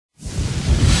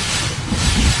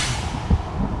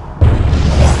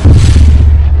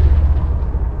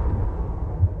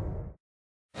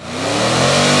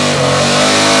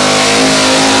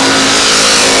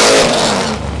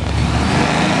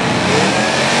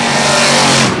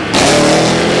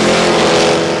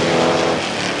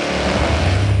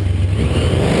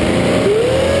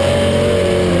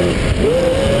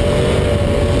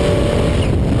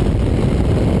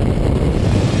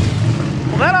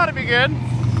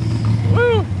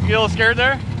You get a little scared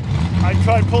there? I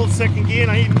tried pulling second gear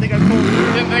and I even think I pulled.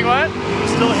 You didn't think what?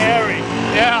 It's still hairy.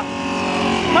 Yeah.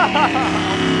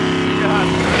 God.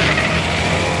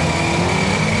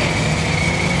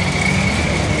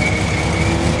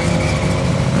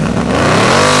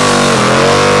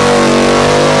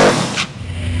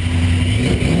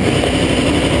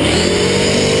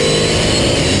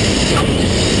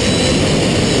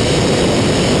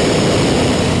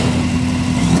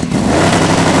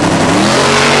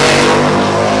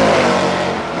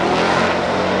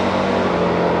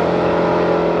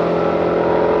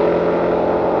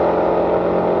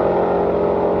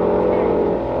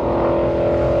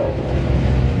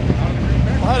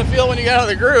 Feel when you got out of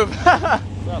the groove.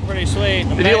 Felt pretty sweet.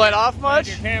 Did you let off much?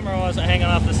 Your camera wasn't hanging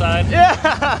off the side. Yeah.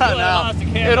 No.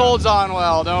 It holds on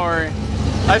well, don't worry.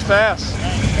 Nice pass.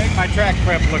 Make my track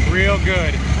prep look real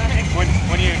good.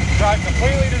 When you drive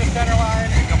completely to the center line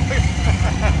and completely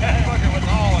fucking with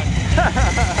all in.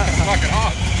 Fucking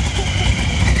awesome.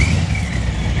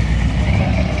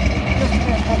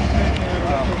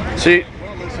 See,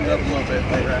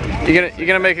 you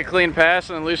gonna make a clean pass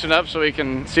and then loosen up so we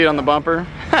can see it on the bumper?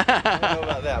 I don't know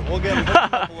about that. We'll get them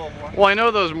up a little more. Well, I know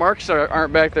those marks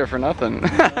aren't back there for nothing.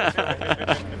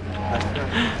 That's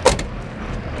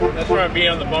where I'd be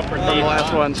on the bumper. The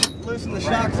last ones. Loosen the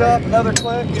shocks up, another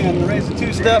click, and raise the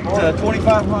two-step to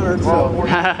 2,500. So.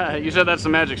 You said that's the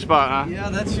magic spot, huh? Yeah,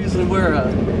 that's usually where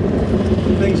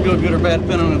things go good or bad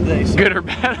depending on the day. So. Good or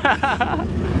bad?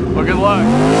 Well, good luck.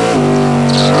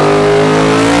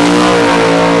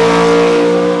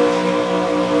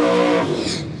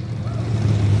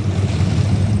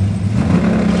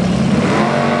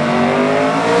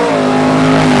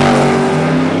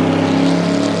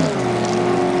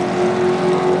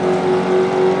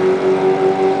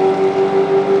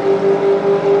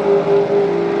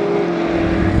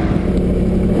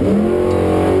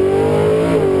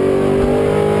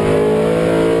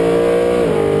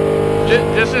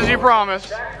 Just as you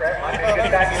promised.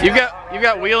 You've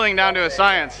got wheeling down to a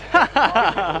science. Yeah,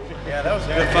 that was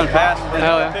a good fun pass.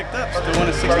 Hell yeah. Picked up, still won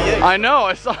a 68. I know,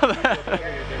 I saw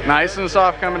that. Nice and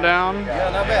soft coming down.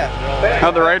 Yeah, not bad.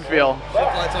 How'd the ride feel? Shift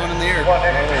lights on in the air.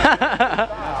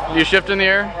 You shift in the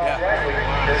air?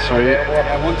 Yeah. Sweet.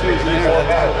 Yeah, 1, 2 is in the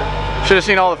air. Should have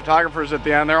seen all the photographers at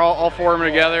the end. They're all four of them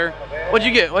together. What'd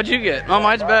you get? What'd you get? Oh,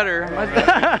 mine's better.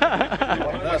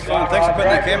 That was fun. Thanks for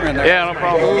putting that camera in there. Yeah, no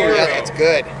problem. Ooh, yeah, that's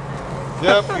good.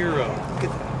 Yep.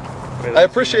 I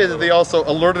appreciate that they also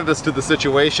alerted us to the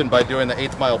situation by doing the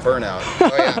 8th mile burnout.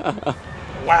 Oh yeah.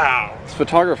 Wow. This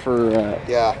photographer.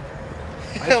 Yeah.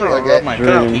 I just want to rub my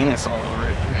penis all over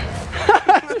it.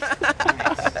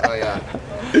 Oh yeah.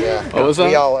 Yeah. What was that?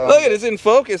 We all, Look, it's in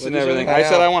focus and everything. I I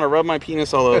said know. I want to rub my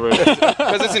penis all over it.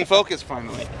 Because it's in focus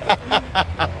finally.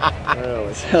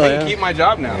 Hell I yeah. can keep my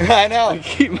job now. I know.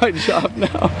 Keep my job now.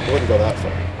 I wouldn't go that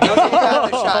far. No, he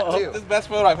got the shot This too. is the best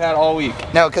photo I've had all week.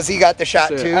 No, because he got the shot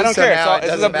That's it. too. I don't so care. now it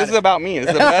This doesn't is matter. about me. This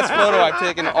is the best photo I've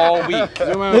taken all week.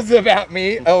 Zoom out. This is about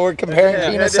me. Oh, we're comparing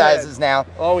penis sizes now.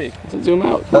 All week. Zoom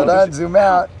out. Hold on, zoom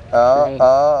out.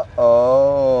 Oh.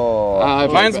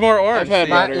 Mine's more orange. I've had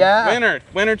See? better. Yeah.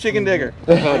 Winner chicken digger.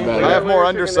 I've had better. I have more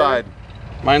underside.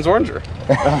 Mine's oranger.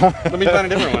 Let me find a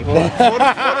different one. Hold on.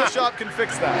 Photoshop can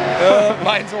fix that.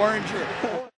 Mine's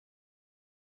oranger.